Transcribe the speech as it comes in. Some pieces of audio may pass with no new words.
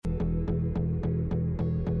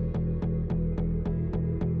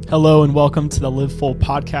Hello and welcome to the Live Full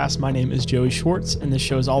podcast. My name is Joey Schwartz, and this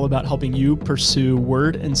show is all about helping you pursue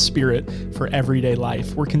word and spirit for everyday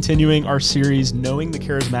life. We're continuing our series, Knowing the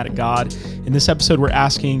Charismatic God. In this episode, we're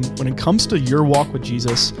asking, when it comes to your walk with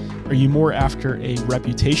Jesus, are you more after a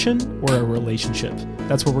reputation or a relationship?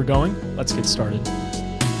 That's where we're going. Let's get started.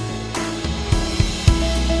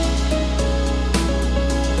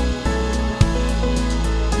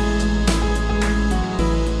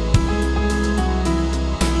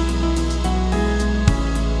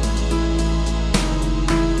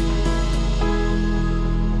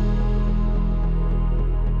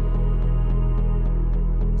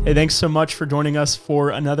 Hey, thanks so much for joining us for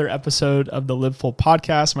another episode of the Live Full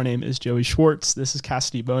podcast. My name is Joey Schwartz. This is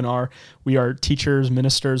Cassidy Bonar. We are teachers,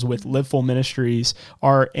 ministers with Live Full Ministries.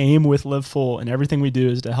 Our aim with Live Full and everything we do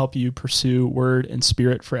is to help you pursue word and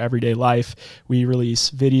spirit for everyday life. We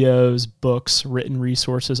release videos, books, written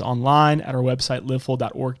resources online at our website,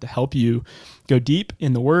 livefull.org, to help you go deep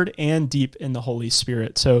in the word and deep in the Holy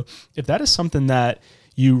Spirit. So if that is something that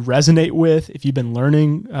you resonate with, if you've been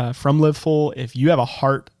learning from Live Full, if you have a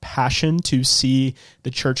heart passion to see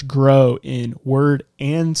the church grow in word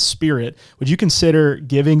and spirit, would you consider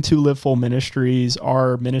giving to Live Full Ministries?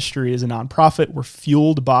 Our ministry is a nonprofit. We're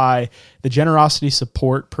fueled by the generosity,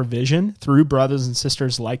 support, provision through brothers and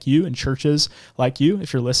sisters like you and churches like you,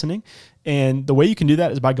 if you're listening. And the way you can do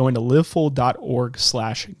that is by going to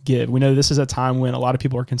livefull.org/give. We know this is a time when a lot of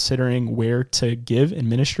people are considering where to give in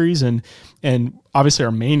ministries. And obviously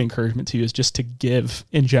our main encouragement to you is just to give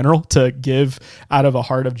in general, to give out of a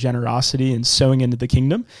heart of generosity and sowing into the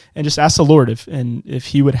kingdom. And just ask the Lord if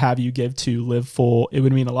he would have you give to Live Full. It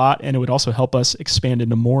would mean a lot. And it would also help us expand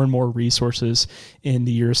into more and more resources in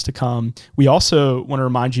the years to come. We also want to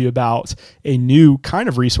remind you about a new kind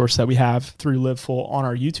of resource that we have through Live Full on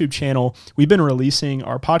our YouTube channel. We've been releasing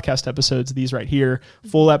our podcast episodes, these right here,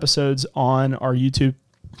 full episodes on our YouTube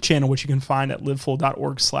channel, which you can find at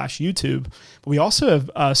livefull.org/YouTube. But we also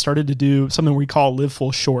have started to do something we call Live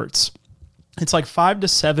Full Shorts. It's like 5 to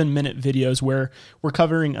 7 minute videos where we're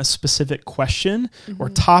covering a specific question or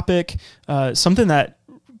topic, something that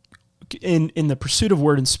in the pursuit of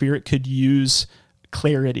word and spirit could use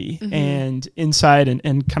clarity and insight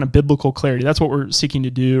and kind of biblical clarity. That's what we're seeking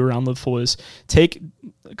to do around Live Full, is take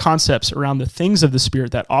concepts around the things of the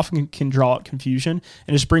Spirit that often can draw out confusion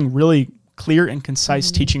and just bring really clear and concise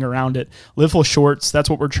teaching around it. Live Full Shorts, that's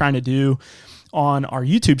what we're trying to do on our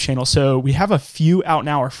YouTube channel. So we have a few out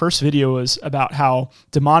now. Our first video is about how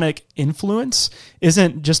demonic influence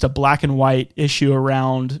isn't just a black and white issue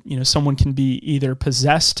around, someone can be either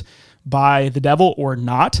possessed by the devil or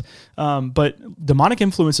not. But demonic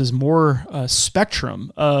influence is more a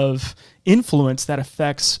spectrum of influence that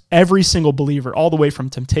affects every single believer, all the way from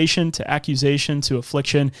temptation to accusation to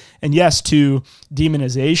affliction, and yes, to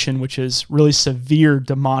demonization, which is really severe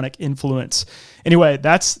demonic influence. Anyway,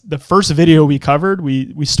 that's the first video we covered.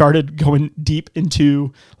 We started going deep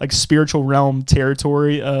into like spiritual realm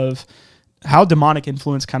territory of how demonic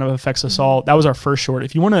influence kind of affects us all. That was our first short.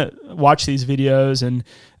 If you want to watch these videos and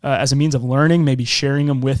as a means of learning, maybe sharing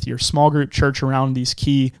them with your small group church around these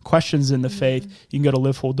key questions in the faith, you can go to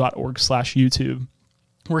livefull.org/YouTube.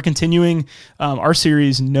 We're continuing our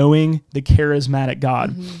series, Knowing the Charismatic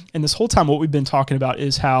God. And this whole time, what we've been talking about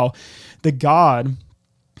is how the God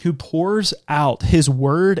who pours out his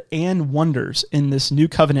word and wonders in this new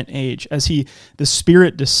covenant age, as the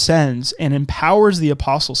Spirit descends and empowers the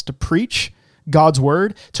apostles to preach God's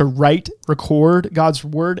word, to write, record God's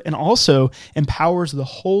word, and also empowers the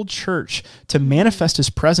whole church to manifest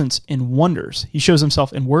his presence in wonders. He shows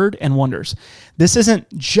himself in word and wonders. This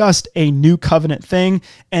isn't just a new covenant thing,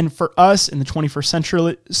 and for us in the 21st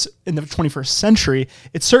century,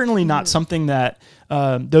 it's certainly not something that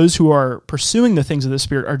those who are pursuing the things of the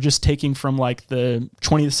Spirit are just taking from like the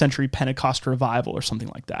 20th century Pentecost revival or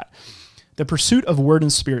something like that. The pursuit of word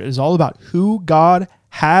and spirit is all about who God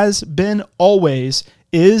has been, always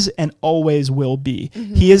is, and always will be.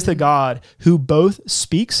 He is the God who both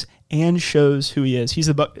speaks and shows who he is. He's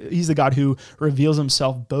the God who reveals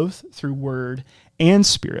himself both through word and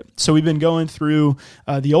spirit. So we've been going through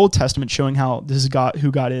the Old Testament, showing how this is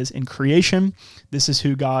who God is in creation. This is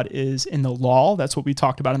who God is in the law. That's what we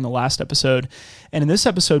talked about in the last episode. And in this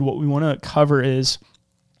episode, what we want to cover is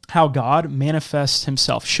how God manifests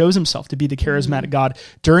himself, shows himself to be the charismatic God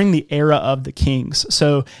during the era of the kings.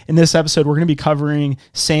 So in this episode, we're going to be covering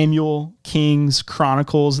Samuel, Kings,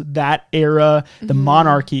 Chronicles, that era, the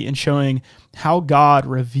monarchy, and showing how God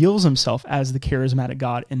reveals himself as the charismatic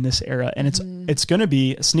God in this era. And it's going to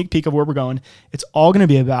be a sneak peek of where we're going. It's all going to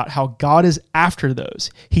be about how God is after those.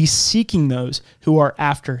 He's seeking those who are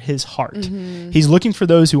after his heart. He's looking for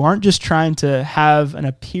those who aren't just trying to have an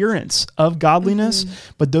appearance of godliness,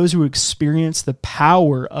 but those who experience the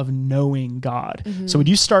power of knowing God. So would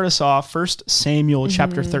you start us off? 1 Samuel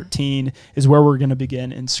chapter 13 is where we're going to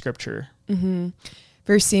begin in Scripture. 1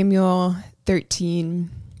 Samuel 13,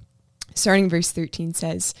 starting verse 13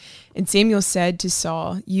 says, "And Samuel said to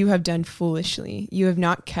Saul, 'You have done foolishly. You have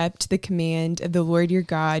not kept the command of the Lord your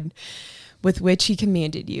God with which he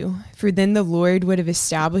commanded you. For then the Lord would have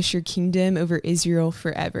established your kingdom over Israel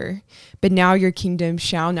forever. But now your kingdom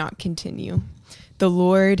shall not continue. The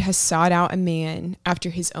Lord has sought out a man after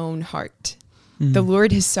his own heart.'" The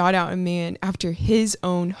Lord has sought out a man after his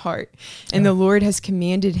own heart, and the Lord has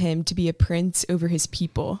commanded him to be a prince over his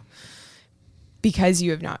people, because you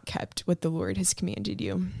have not kept what the Lord has commanded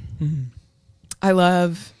you. I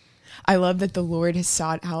love that the Lord has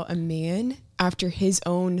sought out a man after his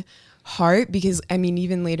own heart, because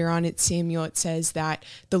even later on at Samuel it says that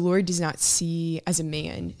the Lord does not see as a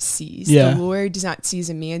man sees. The Lord does not see as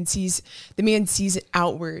a man sees. The man sees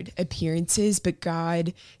outward appearances, but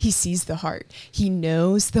God, he sees the heart. He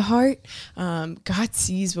knows the heart. God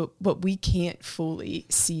sees what we can't fully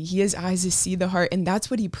see. He has eyes to see the heart, and that's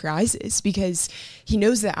what he prizes, because he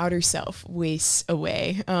knows the outer self wastes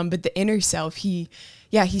away, but the inner self he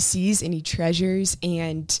sees and he treasures,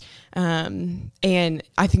 and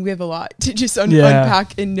I think we have a lot to just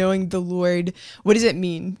unpack in knowing the Lord. What does it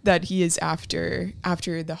mean that he is after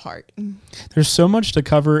the heart? There's so much to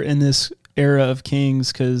cover in this era of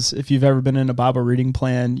Kings, because if you've ever been in a Bible reading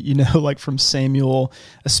plan, like from Samuel,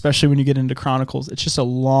 especially when you get into Chronicles, it's just a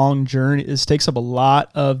long journey. It takes up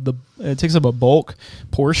a bulk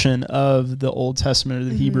portion of the Old Testament or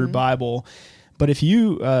the Hebrew Bible. But if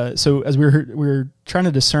you, so as we're trying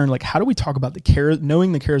to discern, like, how do we talk about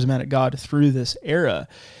knowing the charismatic God through this era?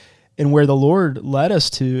 And where the Lord led us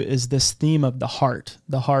to is this theme of the heart,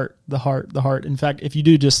 the heart, the heart, the heart. In fact, if you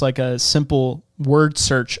do just like a simple word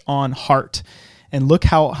search on heart, and look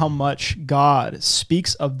how much God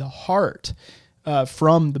speaks of the heart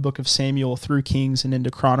from the book of Samuel through Kings and into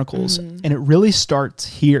Chronicles. And it really starts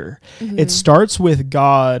here. It starts with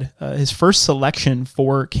God, his first selection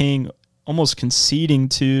for king, almost conceding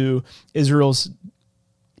to Israel's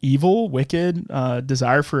evil, wicked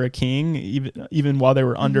desire for a king, even while they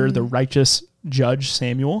were under the righteous judge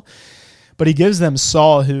Samuel. But he gives them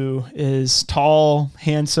Saul, who is tall,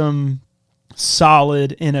 handsome,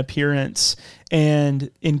 solid in appearance. And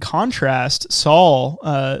in contrast, Saul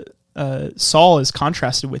is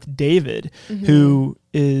contrasted with David, who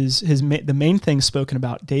is the main thing spoken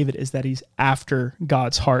about David is that he's after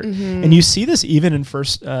God's heart. And you see this even in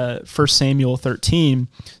First Samuel 13.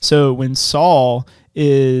 So when Saul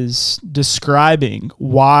is describing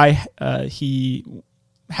why he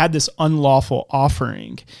had this unlawful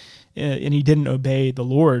offering and he didn't obey the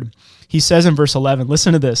Lord, he says in verse 11,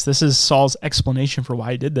 listen to this. This is Saul's explanation for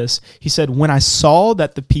why he did this. He said, "When I saw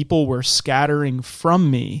that the people were scattering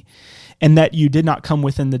from me, and that you did not come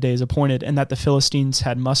within the days appointed, and that the Philistines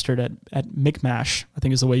had mustered at Michmash," I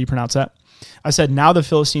think is the way you pronounce that, "I said, now the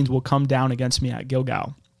Philistines will come down against me at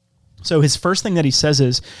Gilgal." So his first thing that he says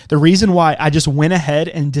is, the reason why I just went ahead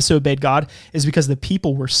and disobeyed God is because the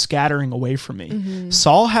people were scattering away from me.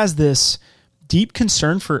 Saul has this deep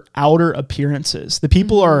concern for outer appearances. The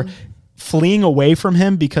people are fleeing away from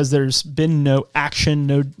him because there's been no action,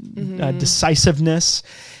 no decisiveness.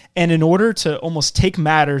 And in order to almost take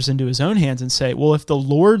matters into his own hands and say, well, if the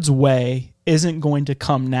Lord's way isn't going to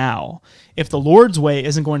come now, if the Lord's way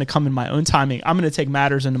isn't going to come in my own timing, I'm going to take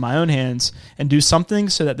matters into my own hands and do something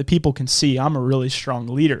so that the people can see I'm a really strong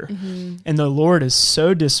leader. And the Lord is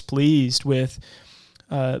so displeased with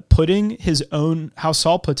putting how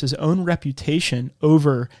Saul puts his own reputation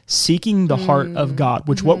over seeking the heart of God,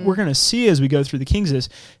 which what we're going to see as we go through the Kings is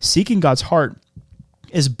seeking God's heart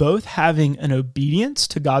is both having an obedience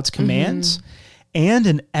to God's commands and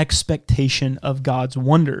an expectation of God's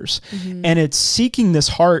wonders. And it's seeking this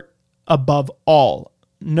heart above all,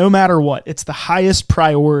 no matter what. It's the highest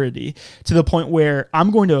priority, to the point where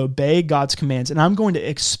I'm going to obey God's commands and I'm going to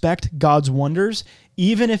expect God's wonders,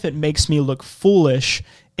 even if it makes me look foolish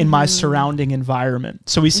in my surrounding environment.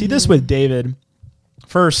 So we see this with David.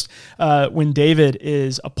 First, when David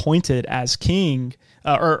is appointed as king,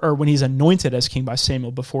 or when he's anointed as king by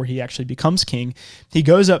Samuel before he actually becomes king, he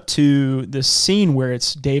goes up to this scene where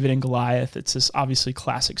it's David and Goliath. It's this obviously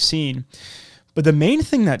classic scene. But the main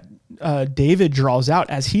thing that David draws out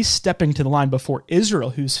as he's stepping to the line before Israel,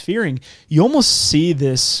 who's fearing, you almost see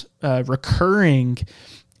this recurring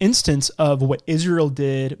instance of what Israel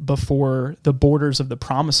did before the borders of the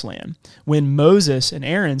Promised Land, when Moses and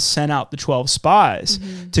Aaron sent out the 12 spies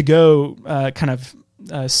to go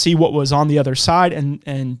see what was on the other side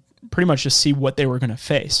and pretty much just see what they were going to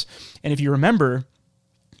face. And if you remember,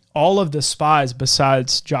 all of the spies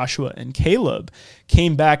besides Joshua and Caleb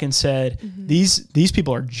came back and said, these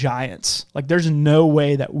people are giants. Like, there's no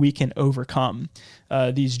way that we can overcome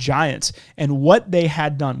these giants. And what they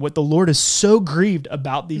had done, what the Lord is so grieved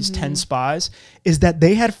about these 10 spies, is that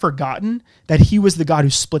they had forgotten that he was the God who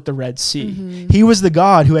split the Red Sea. He was the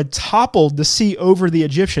God who had toppled the sea over the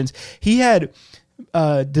Egyptians. He had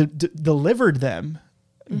delivered them,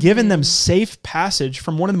 given them safe passage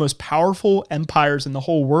from one of the most powerful empires in the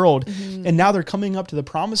whole world. And now they're coming up to the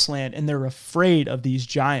Promised Land and they're afraid of these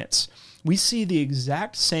giants. We see the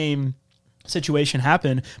exact same situation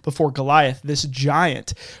happen before Goliath, this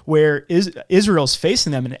giant, where Israel's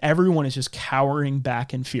facing them and everyone is just cowering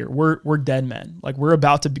back in fear. We're dead men. Like, we're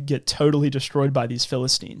about to get totally destroyed by these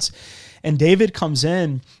Philistines. And David comes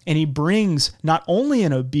in and he brings not only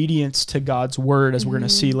an obedience to God's word, as we're going to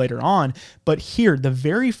see later on, but here, the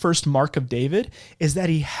very first mark of David is that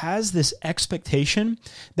he has this expectation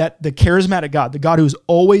that the charismatic God, the God who's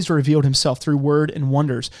always revealed himself through word and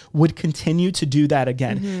wonders, would continue to do that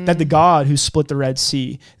again. That the God who split the Red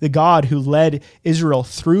Sea, the God who led Israel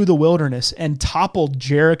through the wilderness and toppled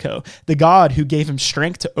Jericho, the God who gave him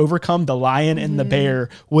strength to overcome the lion and the bear,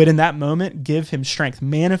 would in that moment give him strength,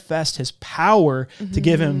 manifest his power to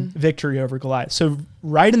give him victory over Goliath. So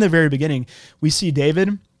right in the very beginning, we see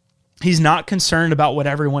David. He's not concerned about what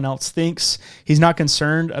everyone else thinks. He's not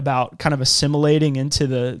concerned about kind of assimilating into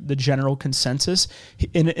the general consensus.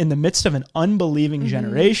 In the midst of an unbelieving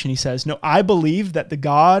generation, he says, no, I believe that the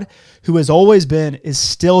God who has always been is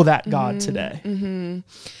still that God today. And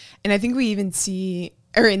I think we even see,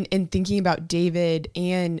 or in thinking about David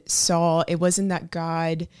and Saul, it wasn't that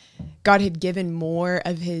God had given more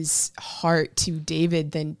of his heart to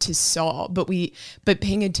David than to Saul, but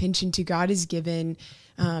paying attention to God has given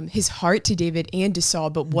his heart to David and to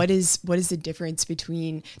Saul. But what is the difference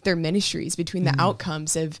between their ministries, between the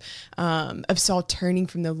outcomes of Saul turning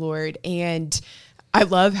from the Lord? And I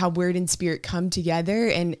love how word and spirit come together,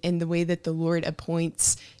 and the way that the Lord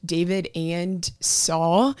appoints David and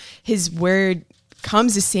Saul. His word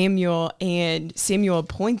comes to Samuel, and Samuel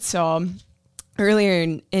appoints Saul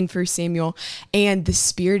earlier in 1 Samuel, and the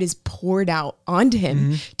Spirit is poured out onto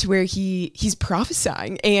him to where he's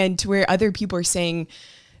prophesying, and to where other people are saying,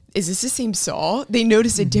 is this the same Saul? They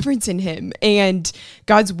notice a difference in him, and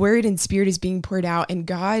God's word and spirit is being poured out, and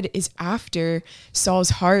God is after Saul's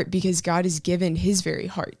heart because God has given his very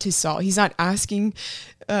heart to Saul. He's not asking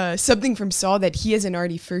something from Saul that he hasn't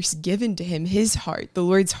already first given to him, his heart, the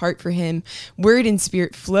Lord's heart for him. Word and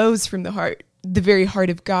spirit flows from the heart, the very heart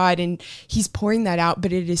of God, and he's pouring that out,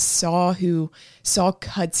 but it is Saul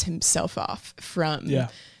cuts himself off from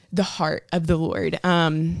the heart of the Lord.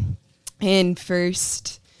 In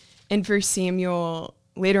 1 Samuel,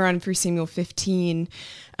 later on in 1 Samuel 15,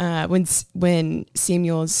 when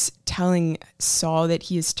Samuel's telling Saul that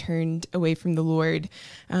he has turned away from the Lord,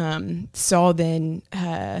 Saul then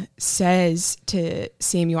says to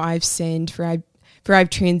Samuel, I've sinned, for I've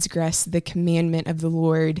transgressed the commandment of the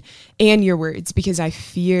Lord and your words, because I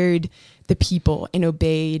feared the people and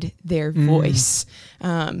obeyed their voice.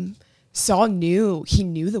 Saul knew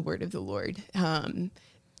the word of the Lord.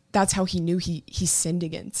 That's how he knew he sinned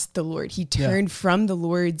against the Lord. He turned from the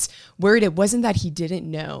Lord's word. It wasn't that he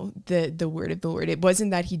didn't know the word of the Lord. It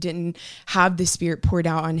wasn't that he didn't have the Spirit poured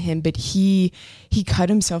out on him, but he cut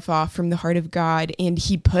himself off from the heart of God, and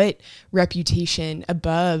he put reputation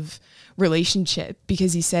above relationship,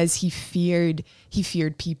 because he says he feared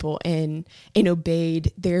people and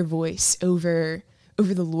obeyed their voice over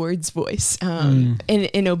the Lord's voice.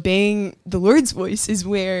 And obeying the Lord's voice is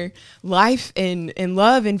where life and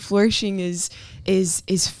love and flourishing is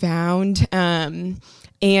found. And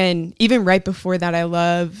even right before that, I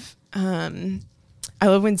love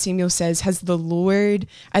when Samuel says, has the Lord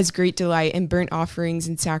as great delight in burnt offerings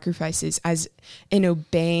and sacrifices as in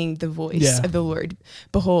obeying the voice of the Lord?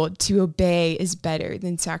 Behold, to obey is better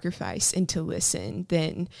than sacrifice, and to listen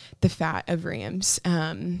than the fat of rams.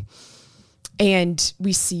 And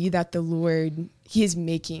we see that the Lord, he is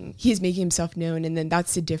making himself known. And then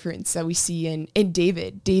that's the difference that we see in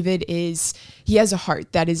David. David he has a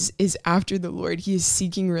heart that is after the Lord. He is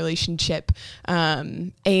seeking relationship.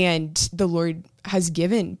 And the Lord has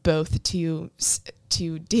given both to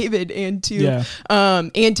David and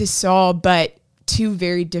to Saul, but two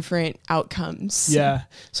very different outcomes. Yeah.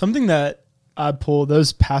 Something that I pull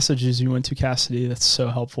those passages you went to, Cassidy. That's so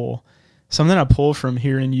helpful. Something I pull from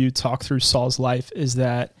hearing you talk through Saul's life is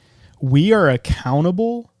that we are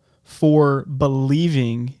accountable for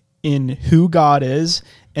believing in who God is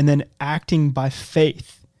and then acting by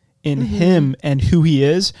faith in him and who he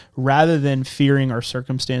is rather than fearing our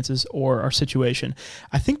circumstances or our situation.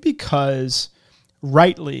 I think because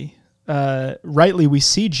rightly we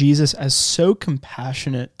see Jesus as so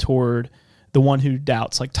compassionate toward the one who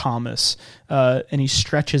doubts, like Thomas, and he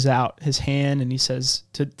stretches out his hand and he says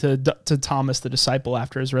to Thomas, the disciple,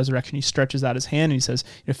 after his resurrection, he stretches out his hand and he says,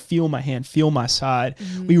 feel my hand, feel my side.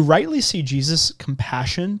 We rightly see Jesus'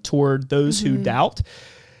 compassion toward those who doubt.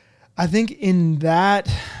 I think in that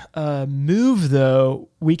move, though,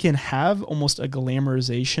 we can have almost a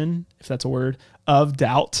glamorization, if that's a word, of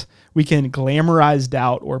doubt. We can glamorize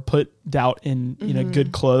doubt or put doubt in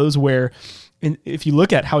good clothes, where if you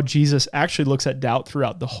look at how Jesus actually looks at doubt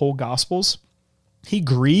throughout the whole Gospels, he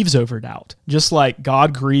grieves over doubt, just like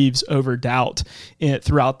God grieves over doubt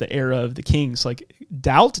throughout the era of the kings. Like,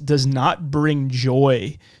 doubt does not bring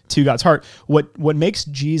joy to God's heart. What makes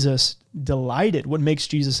Jesus delighted, what makes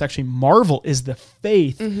Jesus actually marvel, is the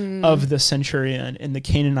faith of the centurion and the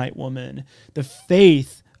Canaanite woman, the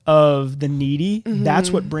faith of the needy.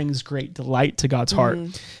 That's what brings great delight to God's heart.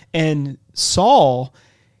 And Saul,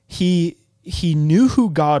 he knew who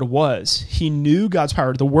God was. He knew God's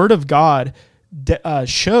power. The word of God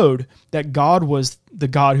showed that God was the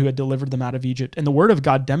God who had delivered them out of Egypt. And the word of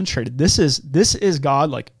God demonstrated this is God.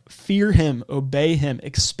 Like, fear him, obey him,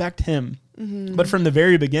 expect him. But from the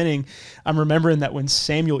very beginning, I'm remembering that when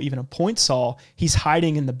Samuel even appoints Saul, he's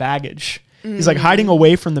hiding in the baggage. He's like hiding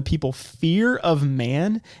away from the people. Fear of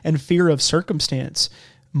man and fear of circumstance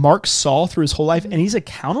marks Saul through his whole life, and he's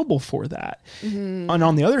accountable for that. And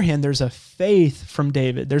on the other hand, there's a faith from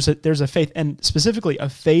David. There's a faith, and specifically a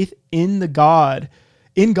faith in God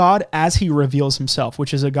as he reveals himself,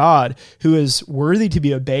 which is a God who is worthy to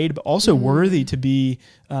be obeyed, but also worthy to be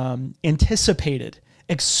anticipated,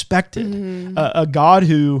 expected. A God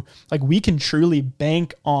who, like, we can truly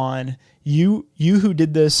bank on. You who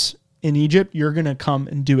did this in Egypt, you're going to come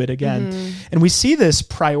and do it again. And we see this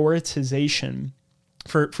prioritization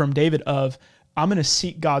from David of, I'm going to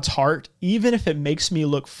seek God's heart, even if it makes me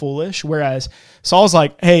look foolish. Whereas Saul's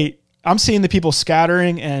like, hey, I'm seeing the people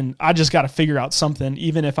scattering and I just got to figure out something,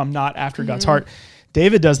 even if I'm not after God's heart.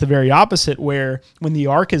 David does the very opposite, where when the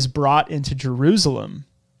ark is brought into Jerusalem,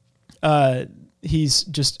 he's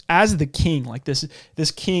just, as the king, like this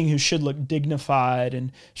king who should look dignified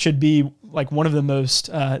and should be like one of the most,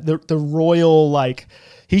 the royal, like,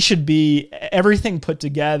 he should be everything put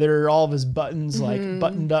together, all of his buttons like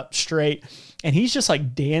buttoned up straight. And he's just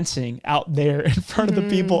like dancing out there in front of the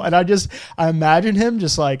people. And I imagine him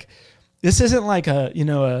just like, this isn't like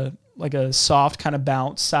a soft kind of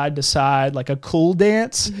bounce side to side, like a cool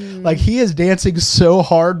dance. Like, he is dancing so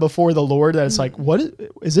hard before the Lord that it's like, what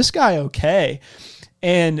is this guy okay?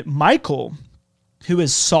 And Michal, who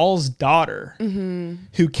is Saul's daughter,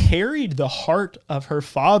 who carried the heart of her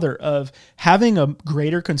father of having a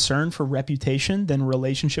greater concern for reputation than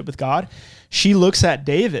relationship with God, she looks at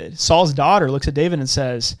David. Saul's daughter looks at David and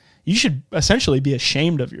says, you should essentially be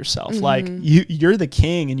ashamed of yourself. Like, you're the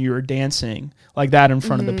king and you are dancing like that in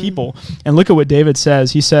front of the people. And look at what David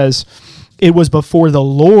says. He says, it was before the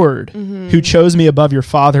Lord who chose me above your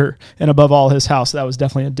father and above all his house. That was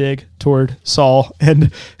definitely a dig toward Saul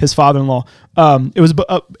and his father-in-law. It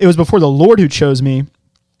was before the Lord who chose me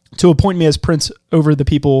to appoint me as prince over the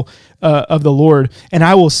people of the Lord, and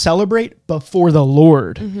I will celebrate before the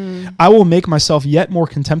Lord. I will make myself yet more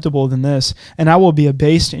contemptible than this, and I will be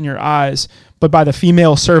abased in your eyes, but by the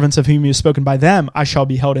female servants of whom you have spoken, by them I shall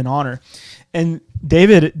be held in honor. And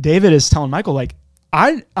David is telling Michal, like,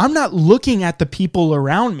 I'm not looking at the people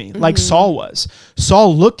around me like Saul was.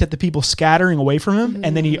 Saul looked at the people scattering away from him,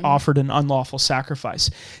 and then he offered an unlawful sacrifice.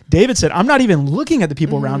 David said, I'm not even looking at the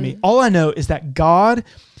people around me. All I know is that God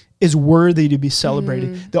is worthy to be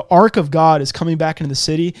celebrated. The ark of God is coming back into the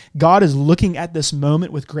city. God is looking at this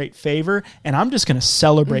moment with great favor, and I'm just going to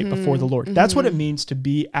celebrate before the Lord. That's what it means to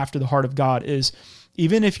be after the heart of God, is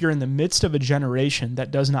even if you're in the midst of a generation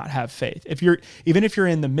that does not have faith, even if you're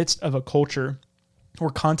in the midst of a culture or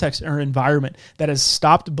context or environment that has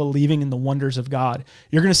stopped believing in the wonders of God,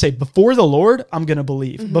 you're going to say, before the Lord, I'm going to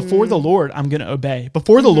believe. Before the Lord, I'm going to obey.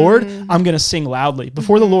 Before the Lord, I'm going to sing loudly.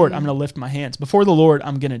 Before the Lord, I'm going to lift my hands. Before the Lord,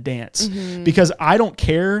 I'm going to dance. Because I don't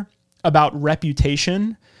care about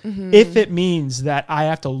reputation if it means that I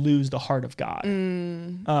have to lose the heart of God.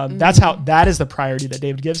 That is the priority that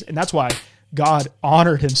David gives. And that's why God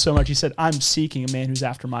honored him so much. He said, I'm seeking a man who's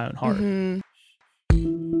after my own heart.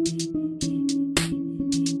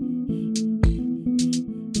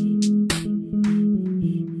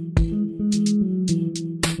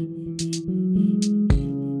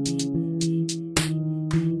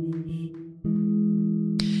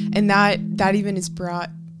 And that even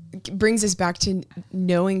brings us back to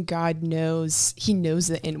knowing God knows. He knows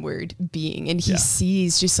the inward being, and he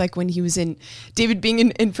sees, just like when he was in David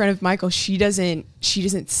being in front of Michal, she doesn't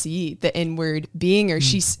see the inward being, or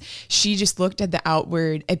she just looked at the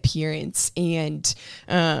outward appearance and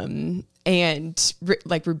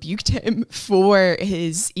rebuked him for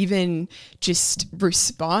his even just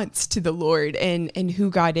response to the Lord and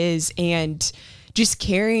who God is, and just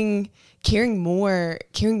caring more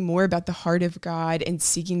about the heart of God and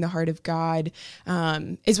seeking the heart of God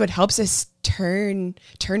is what helps us turn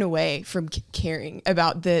away from caring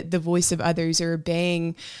about the voice of others, or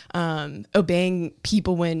obeying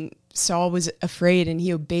people when Saul was afraid and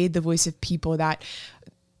he obeyed the voice of people. That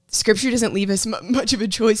Scripture doesn't leave us much of a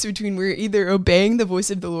choice between we're either obeying the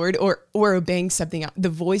voice of the Lord or obeying something else, the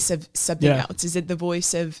voice of something else. Is it the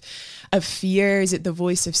voice of fear? Is it the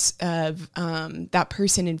voice of that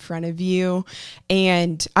person in front of you?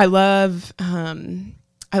 And I love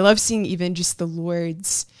seeing even just the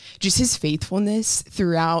Lord's, just his faithfulness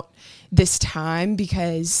throughout this time,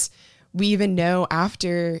 because we even know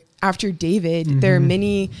after David, there are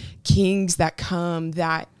many kings that come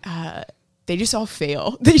that they just all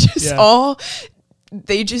fail. They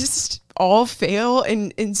just all fail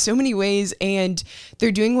in so many ways, and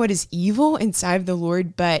they're doing what is evil inside of the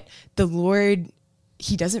Lord, but the Lord,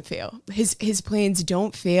 he doesn't fail. His plans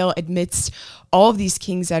don't fail amidst all of these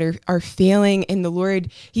kings that are failing. And the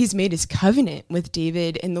Lord, he's made his covenant with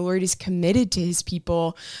David, and the Lord is committed to his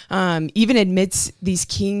people, even amidst these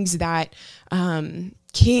kings that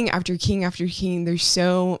king after king after king, there's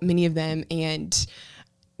so many of them, and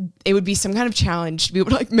it would be some kind of challenge to be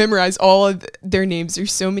able to memorize all of their names.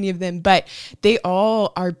 There's so many of them, but they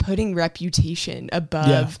all are putting reputation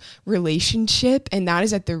above relationship. And that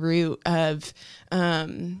is at the root of,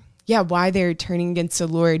 why they're turning against the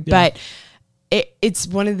Lord. Yeah. But it's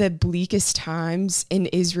one of the bleakest times in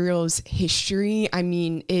Israel's history. I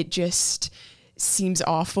mean, it just seems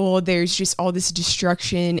awful. There's just all this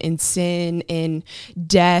destruction and sin and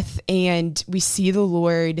death. And we see the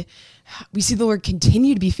Lord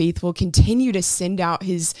continue to be faithful, continue to send out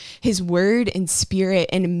his word and spirit,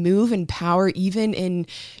 and move in power, even in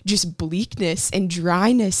just bleakness and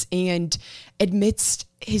dryness, and amidst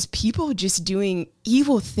his people just doing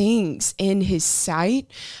evil things in his sight.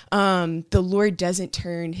 The Lord doesn't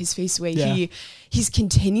turn his face away. Yeah. He's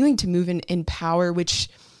continuing to move in power, which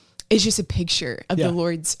is just a picture of the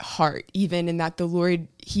Lord's heart, even in that the Lord,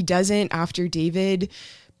 he doesn't, after David,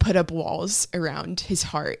 put up walls around his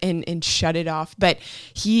heart and shut it off. But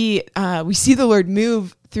we see the Lord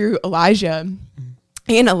move through Elijah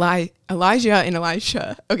and Elijah and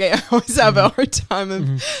Elisha. Okay, I always have a hard time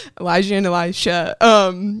of Elijah and Elisha,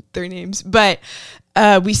 their names. But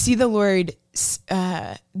we see the Lord,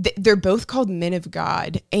 they're both called men of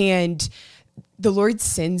God, and the Lord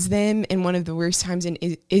sends them in one of the worst times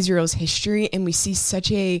in Israel's history, and we see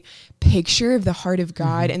such a picture of the heart of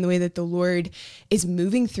God and the way that the Lord is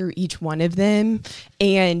moving through each one of them.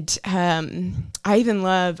 And I even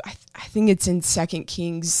love, I think it's in 2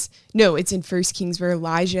 Kings. No, it's in 1 Kings, where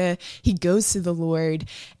Elijah, he goes to the Lord,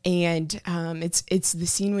 and it's the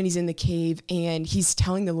scene when he's in the cave, and he's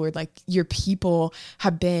telling the Lord, like, your people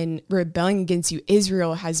have been rebelling against you.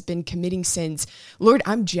 Israel has been committing sins. Lord,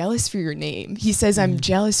 I'm jealous for your name. He says, I'm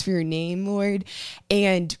jealous for your name, Lord.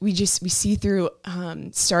 And we see through,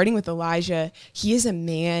 starting with Elijah, he is a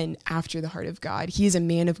man after the heart of God. He is a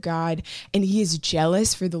man of God, and he is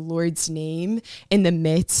jealous for the Lord's name in the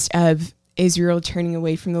midst of Israel turning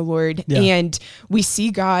away from the Lord. Yeah. And we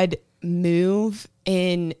see God move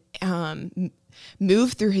through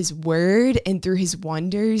his word and through his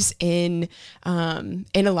wonders in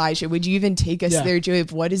Elijah. Would you even take us there, Joey,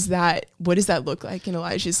 of what does that look like in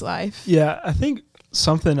Elijah's life? Yeah, I think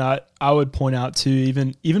something I would point out to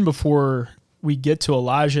even before we get to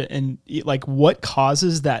Elijah, and like what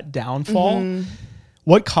causes that downfall,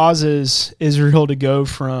 what causes Israel to go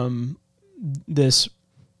from this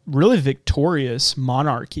really victorious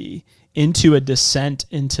monarchy into a descent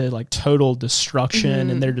into like total destruction,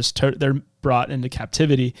 and they're just they're brought into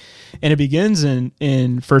captivity. And it begins in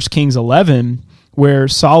 1 Kings 11, where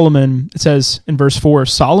Solomon, it says in verse 4,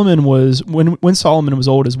 Solomon was, when Solomon was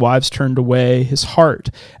old, his wives turned away his heart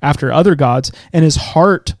after other gods, and his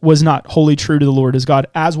heart was not wholly true to the Lord his God,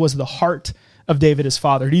 as was the heart of David his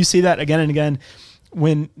father. Do you see that again and again?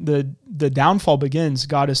 When the downfall begins,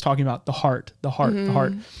 God is talking about the heart. The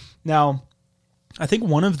heart. Now, I think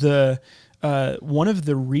one of the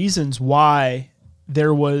reasons why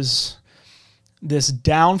there was this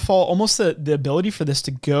downfall, almost the ability for this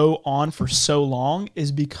to go on for so long,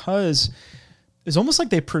 is because it's almost like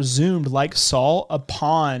they presumed, like Saul,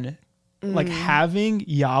 upon like having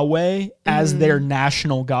Yahweh as their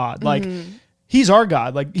national God. Like he's our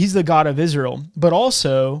God, like he's the God of Israel, but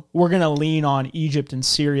also we're going to lean on Egypt and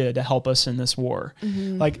Syria to help us in this war.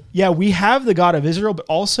 Like, yeah, we have the God of Israel, but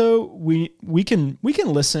also we can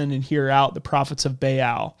listen and hear out the prophets of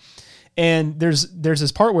Baal. And there's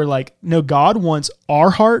this part where like, no, God wants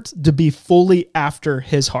our heart to be fully after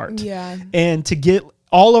his heart. Yeah. And to get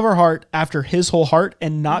all of our heart after his whole heart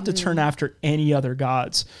and not to turn after any other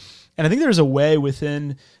gods. And I think there's a way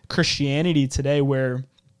within Christianity today where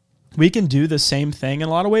we can do the same thing in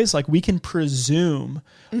a lot of ways. Like we can presume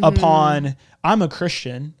upon, I'm a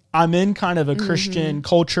Christian. I'm in kind of a Christian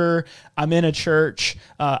culture. I'm in a church.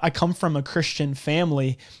 I come from a Christian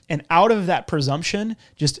family. And out of that presumption,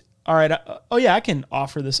 just, all right, oh yeah, I can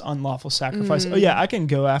offer this unlawful sacrifice. Oh yeah, I can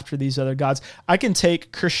go after these other gods. I can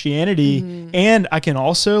take Christianity and I can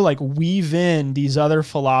also like weave in these other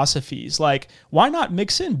philosophies. Like, why not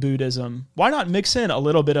mix in Buddhism? Why not mix in a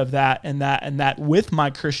little bit of that and that and that with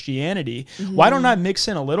my Christianity? Why don't I mix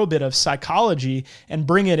in a little bit of psychology and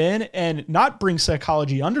bring it in and not bring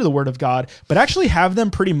psychology under the Word of God, but actually have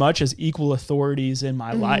them pretty much as equal authorities in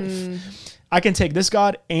my life? I can take this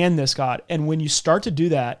God and this God. And when you start to do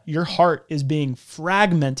that, your heart is being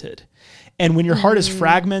fragmented. And when your heart is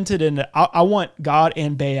fragmented, and I want God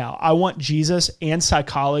and Baal, I want Jesus and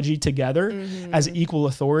psychology together as equal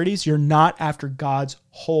authorities, you're not after God's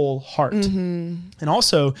whole heart. And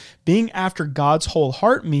also, being after God's whole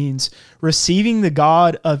heart means receiving the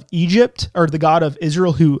God of Egypt, or the God of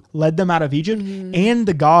Israel who led them out of Egypt, and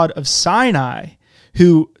the God of Sinai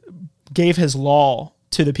who gave his law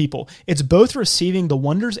to the people. It's both receiving the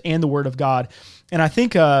wonders and the Word of God. And I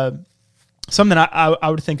think something I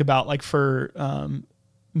would think about, like for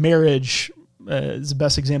marriage is the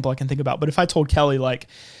best example I can think about. But if I told Kelly, like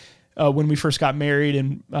when we first got married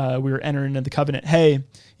and we were entering into the covenant, hey,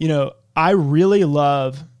 you know, I really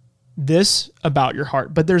love this about your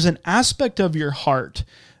heart, but there's an aspect of your heart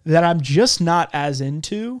that I'm just not as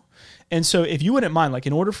into. And so if you wouldn't mind, like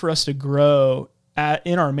in order for us to grow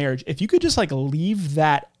in our marriage, if you could just like leave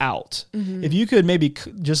that out, if you could maybe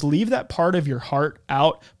just leave that part of your heart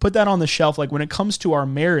out, put that on the shelf. Like when it comes to our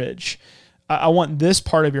marriage, I want this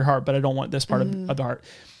part of your heart, but I don't want this part of the heart.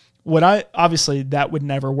 Obviously that would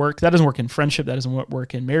never work. That doesn't work in friendship. That doesn't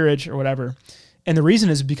work in marriage or whatever. And the reason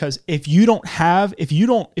is because if you're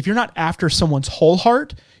not after someone's whole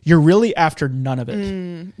heart, you're really after none of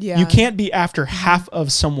it. You can't be after half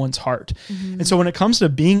of someone's heart. And so when it comes to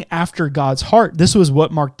being after God's heart, this was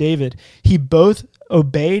what marked David. He both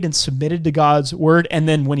obeyed and submitted to God's word. And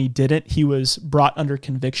then when he didn't, he was brought under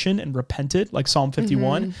conviction and repented, like Psalm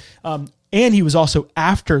 51. And he was also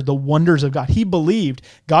after the wonders of God. He believed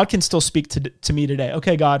God can still speak to me today.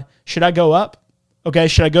 Okay, God, should I go up? Okay,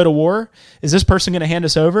 should I go to war? Is this person going to hand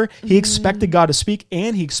us over? He expected God to speak,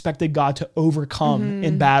 and he expected God to overcome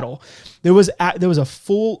in battle. There was a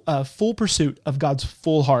full pursuit of God's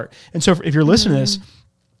full heart. And so if you're listening to this,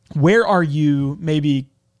 where are you maybe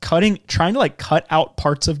trying to like cut out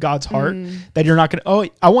parts of God's heart that you're not going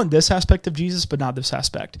to, I want this aspect of Jesus, but not this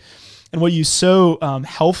aspect. And what you so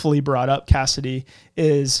helpfully brought up, Cassidy,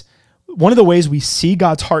 is one of the ways we see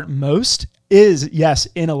God's heart most is, yes,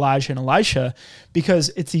 in Elijah and Elisha,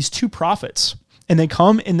 because it's these two prophets, and they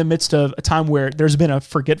come in the midst of a time where there's been a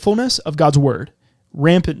forgetfulness of God's word,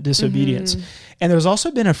 rampant disobedience. And there's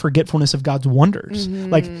also been a forgetfulness of God's wonders.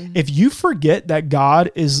 Like if you forget that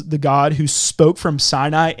God is the God who spoke from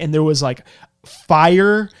Sinai and there was like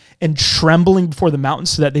fire and trembling before the mountain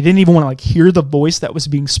so that they didn't even want to like hear the voice that was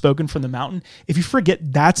being spoken from the mountain. If you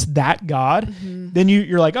forget that's that God, then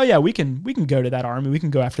you're like, oh yeah, we can go to that army. We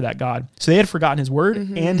can go after that God. So they had forgotten his word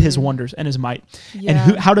and his wonders and his might. Yeah.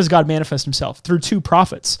 And how does God manifest himself? Through two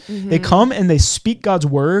prophets. They come and they speak God's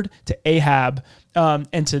word to Ahab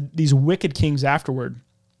and to these wicked kings afterward.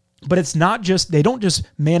 But it's not just, they don't just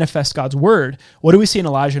manifest God's word. What do we see in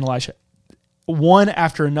Elijah and Elisha? One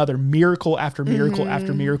after another, miracle after miracle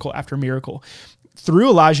after miracle after miracle. Through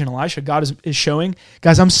Elijah and Elisha, God is showing,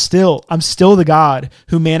 guys, I'm still the God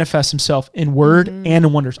who manifests himself in word and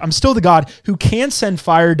in wonders. I'm still the God who can send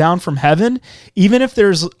fire down from heaven, even if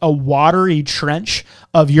there's a watery trench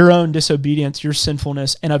of your own disobedience, your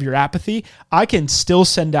sinfulness, and of your apathy. I can still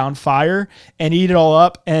send down fire and eat it all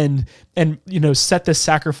up and set this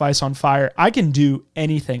sacrifice on fire. I can do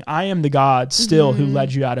anything. I am the God still who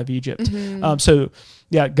led you out of Egypt. So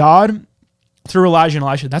yeah, God, through Elijah and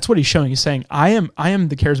Elisha, that's what he's showing. He's saying, I am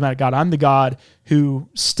the charismatic God. I'm the God who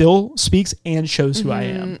still speaks and shows who I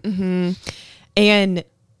am. And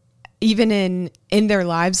even in their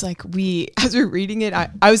lives, like as we're reading it,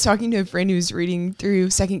 I was talking to a friend who was reading through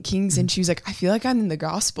 2 Kings, and she was like, I feel like I'm in the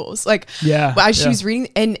Gospels. Like, as she was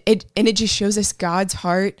reading, and it just shows us God's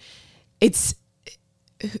heart. It's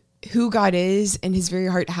who God is, and his very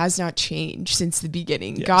heart has not changed since the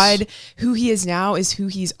beginning. Yes. God, who he is now, is who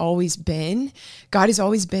he's always been. God has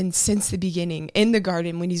always been since the beginning in the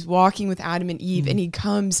garden when he's walking with Adam and Eve, and he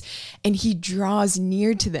comes and he draws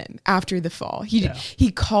near to them after the fall.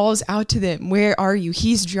 He calls out to them, where are you?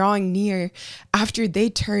 He's drawing near after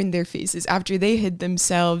they turned their faces, after they hid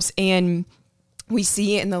themselves. And we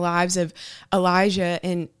see it in the lives of Elijah,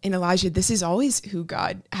 and in Elijah, this is always who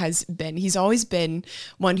God has been. He's always been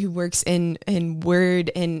one who works in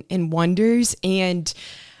word and wonders. And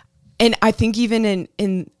I think even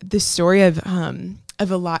in the story of a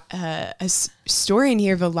story in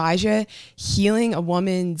here of Elijah healing a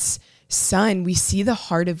woman's son, we see the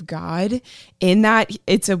heart of God in that.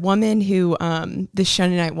 It's a woman who, the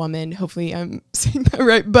Shunammite woman, hopefully I'm saying that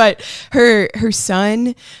right, but her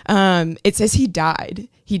son, it says he died.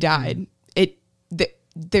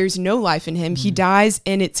 There's no life in him. He dies,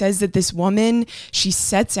 and it says that this woman, she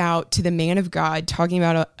sets out to the man of God, talking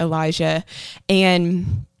about Elijah,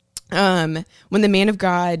 and when the man of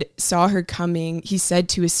God saw her coming, he said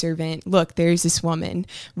to his servant, look, there's this woman,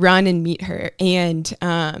 run and meet her.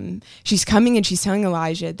 And she's coming, and she's telling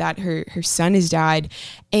Elijah that her son has died.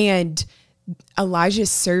 And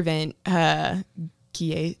Elijah's servant,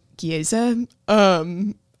 Gehazi,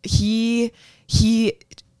 he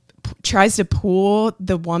tries to pull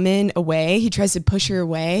the woman away. He tries to push her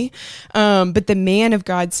away. But the man of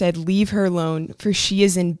God said, leave her alone, for she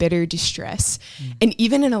is in bitter distress. And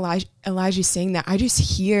even in Elijah saying that, I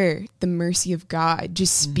just hear the mercy of God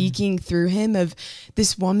just speaking through him of,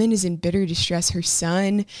 this woman is in bitter distress. Her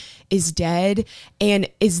son is dead. And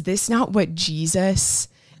is this not what Jesus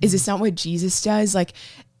does? Like,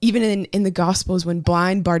 even in the Gospels, when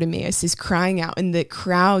blind Bartimaeus is crying out and the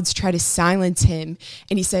crowds try to silence him,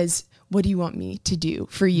 and he says, what do you want me to do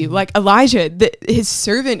for you? Like, Elijah, his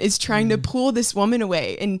servant, is trying to pull this woman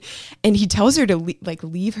away, and he tells her to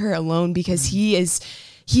leave her alone, because he is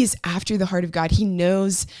after the heart of God. He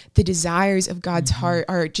knows the desires of God's heart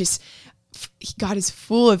are just, God is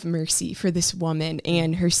full of mercy for this woman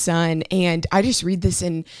and her son. And I just read this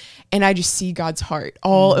and I just see God's heart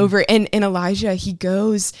all over. And Elijah, he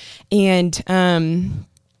goes and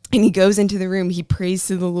he goes into the room, he prays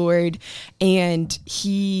to the Lord, and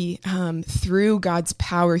he, through God's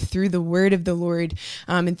power, through the word of the Lord,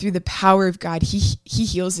 and through the power of God, he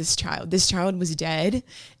heals this child. This child was dead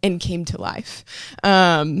and came to life.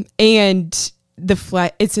 And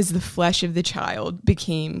it says the flesh of the child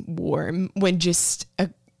became warm, when just a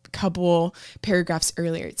couple paragraphs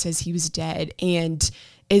earlier it says he was dead. And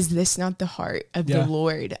is this not the heart of the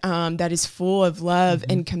Lord, that is full of love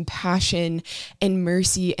and compassion and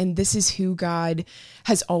mercy? And this is who God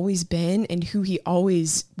has always been and who he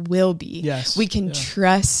always will be. Yes. We can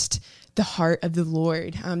trust the heart of the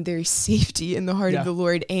Lord. There is safety in the heart of the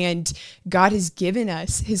Lord, and God has given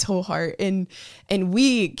us his whole heart, and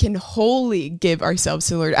we can wholly give ourselves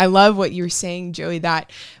to the Lord. I love what you were saying, Joey,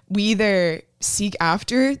 that we either seek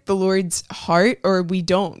after the Lord's heart or we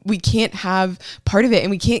don't. We can't have part of it,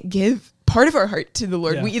 and we can't give part of our heart to the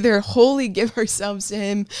Lord. We either wholly give ourselves to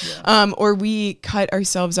him, or we cut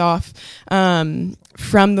ourselves off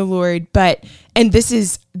from the Lord. And this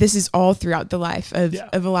is all throughout the life of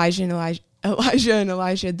Elijah and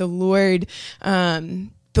Elisha, the Lord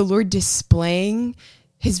displaying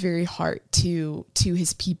his very heart to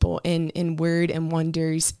his people in word and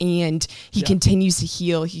wonders, and he continues to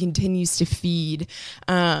heal, he continues to feed,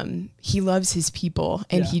 he loves his people,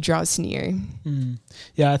 and he draws near.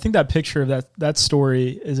 I think that picture of that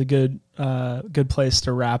story is a good place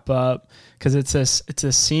to wrap up, because it's a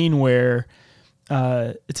scene where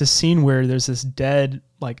there's this dead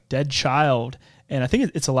child, and I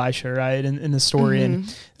think it's Elisha, right, in the story.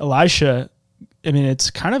 And Elisha, I mean, it's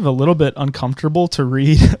kind of a little bit uncomfortable to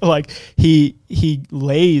read. Like, he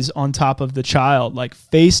lays on top of the child, like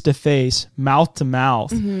face to face, mouth to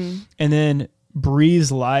mouth, and then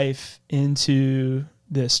breathes life into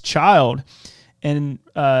this child. And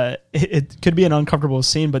it could be an uncomfortable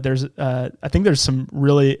scene, but I think there's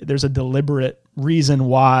a deliberate reason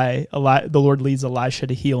why the Lord leads Elisha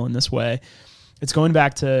to heal in this way. It's going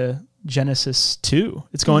back to Genesis 2.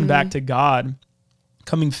 It's going back to God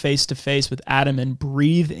coming face to face with Adam and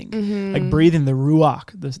breathing the ruach,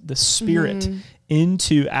 the spirit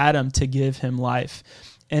into Adam to give him life.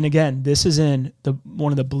 And again, this is in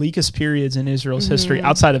one of the bleakest periods in Israel's history,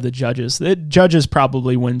 outside of the Judges. The Judges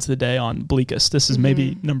probably wins the day on bleakest. This is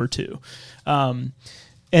maybe number 2.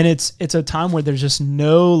 And it's a time where there's just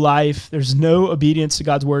no life, there's no obedience to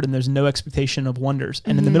God's word, and there's no expectation of wonders.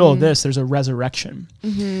 And in the middle of this, there's a resurrection.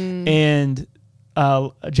 And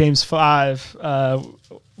James 5,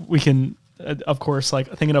 we can, of course, like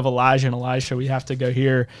thinking of Elijah and Elisha, we have to go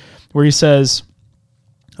here where he says,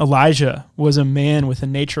 Elijah was a man with a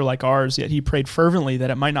nature like ours, yet he prayed fervently that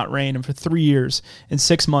it might not rain. And for 3 years and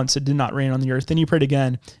 6 months, it did not rain on the earth. Then he prayed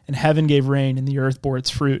again, and heaven gave rain, and the earth bore its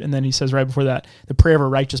fruit. And then he says right before that, the prayer of a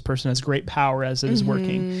righteous person has great power as it is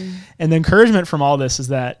working. And the encouragement from all this is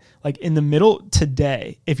that, like, in the middle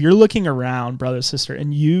today, if you're looking around, brother, sister,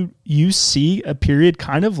 and you see a period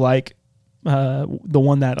kind of like the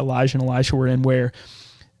one that Elijah and Elisha were in, where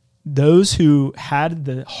those who had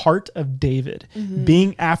the heart of David,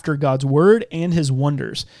 being after God's word and his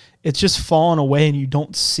wonders, it's just fallen away and you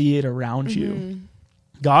don't see it around you.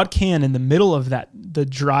 God can, in the middle of that, the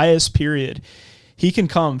driest period, he can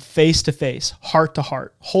come face to face, heart to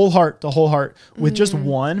heart, whole heart to whole heart with just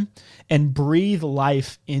one, and breathe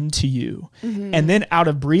life into you. And then out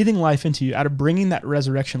of breathing life into you, out of bringing that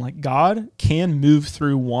resurrection, like, God can move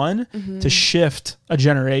through one to shift a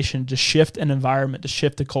generation, to shift an environment, to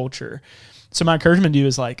shift a culture. So my encouragement to you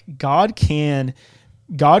is, like, God can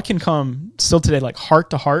come still today, like,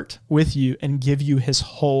 heart to heart with you and give you his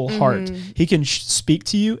whole heart. He can speak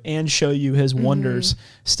to you and show you his wonders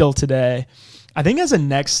still today. I think as a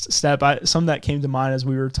next step, some that came to mind as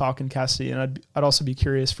we were talking, Cassidy, and I'd also be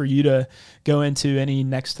curious for you to go into any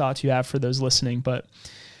next thoughts you have for those listening. But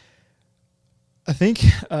I think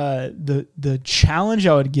the challenge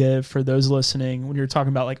I would give for those listening when you're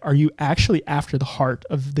talking about, like, are you actually after the heart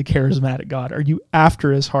of the charismatic God? Are you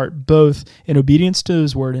after his heart, both in obedience to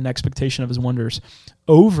his word and expectation of his wonders,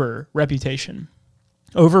 over reputation,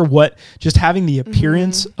 over what just having the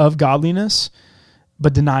appearance of godliness,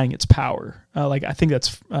 but denying its power? Like, I think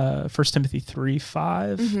that's 1 Timothy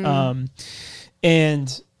 3:5.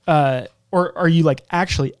 Or are you, like,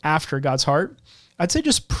 actually after God's heart? I'd say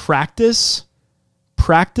just practice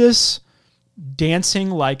dancing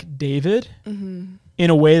like David in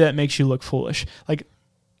a way that makes you look foolish. Like,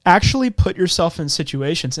 actually put yourself in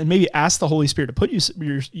situations, and maybe ask the Holy Spirit to put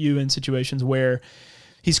you in situations where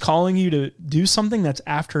he's calling you to do something that's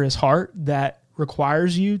after his heart, that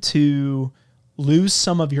requires you to lose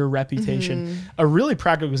some of your reputation. A really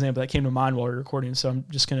practical example that came to mind while we were recording, so I'm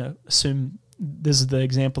just going to assume this is the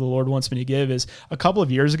example the Lord wants me to give, is a couple of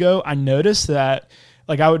years ago, I noticed that,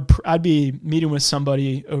 like, I'd be meeting with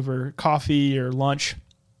somebody over coffee or lunch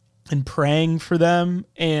and praying for them,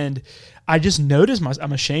 and I just noticed,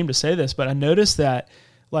 I'm ashamed to say this, but I noticed that,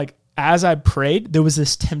 like, as I prayed, there was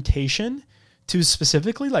this temptation to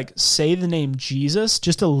specifically, like, say the name Jesus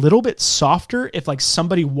just a little bit softer if, like,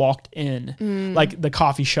 somebody walked in, like, the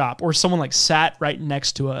coffee shop, or someone, like, sat right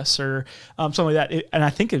next to us, or something like that. And I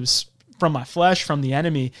think it was from my flesh, from the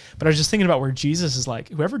enemy. But I was just thinking about where Jesus is like,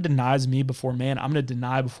 whoever denies me before man, I'm going to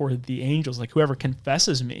deny before the angels. Like, whoever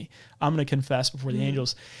confesses me, I'm going to confess before the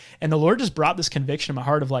angels. And the Lord just brought this conviction in my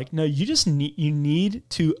heart of, like, no, you need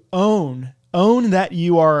to own that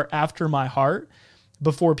you are after my heart,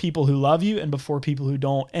 before people who love you and before people who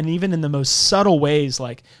don't. And even in the most subtle ways,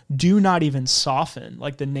 like, do not even soften,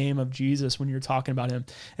 like, the name of Jesus when you're talking about him.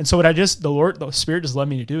 And so what the Spirit just led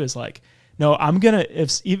me to do is, like, no, I'm going to,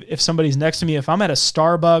 if somebody's next to me, if I'm at a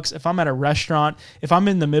Starbucks, if I'm at a restaurant, if I'm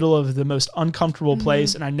in the middle of the most uncomfortable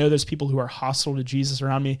place and I know there's people who are hostile to Jesus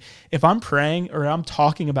around me, if I'm praying or I'm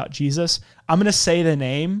talking about Jesus, I'm going to say the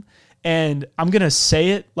name, and I'm going to say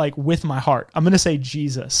it, like, with my heart. I'm going to say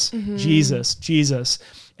Jesus, Jesus, Jesus.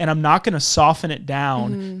 And I'm not going to soften it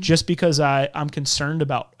down just because I'm concerned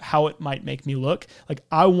about how it might make me look. Like,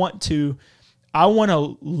 I want to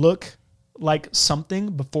look like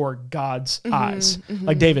something before God's eyes.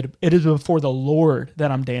 Like David, it is before the Lord that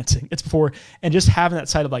I'm dancing. It's before, and just having that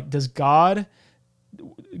side of, like, does God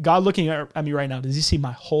looking at me right now, does he see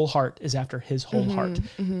my whole heart is after his whole heart?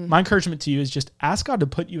 My encouragement to you is just ask God to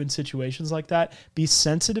put you in situations like that. Be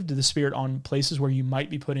sensitive to the Spirit on places where you might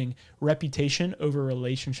be putting reputation over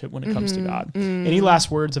relationship when it comes to God. Any last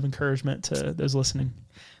words of encouragement to those listening?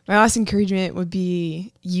 My last encouragement would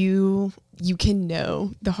be you can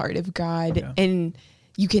know the heart of God, and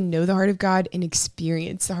you can know the heart of God and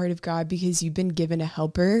experience the heart of God because you've been given a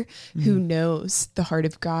helper who knows the heart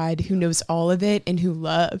of God, who knows all of it, and who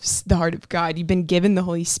loves the heart of God. You've been given the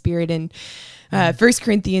Holy Spirit. And 1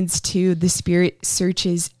 Corinthians 2, the Spirit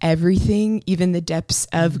searches everything, even the depths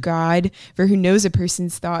of God, for who knows a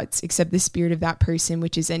person's thoughts except the spirit of that person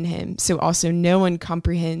which is in him. So also no one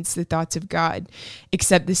comprehends the thoughts of God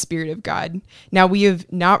except the Spirit of God. Now we have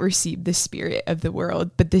not received the spirit of the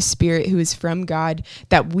world, but the Spirit who is from God,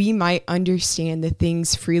 that we might understand the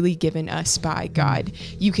things freely given us by God.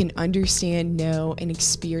 You can understand, know, and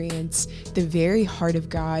experience the very heart of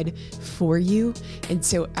God for you. And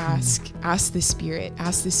so ask the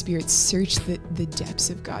Spirit, search the depths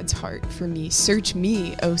of God's heart for me. Search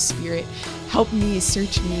me, oh Spirit, help me,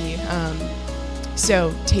 search me.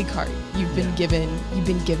 So take heart. You've been given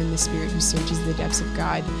the Spirit who searches the depths of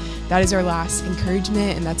God. That is our last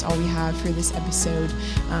encouragement, and that's all we have for this episode.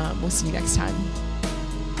 We'll see you next time.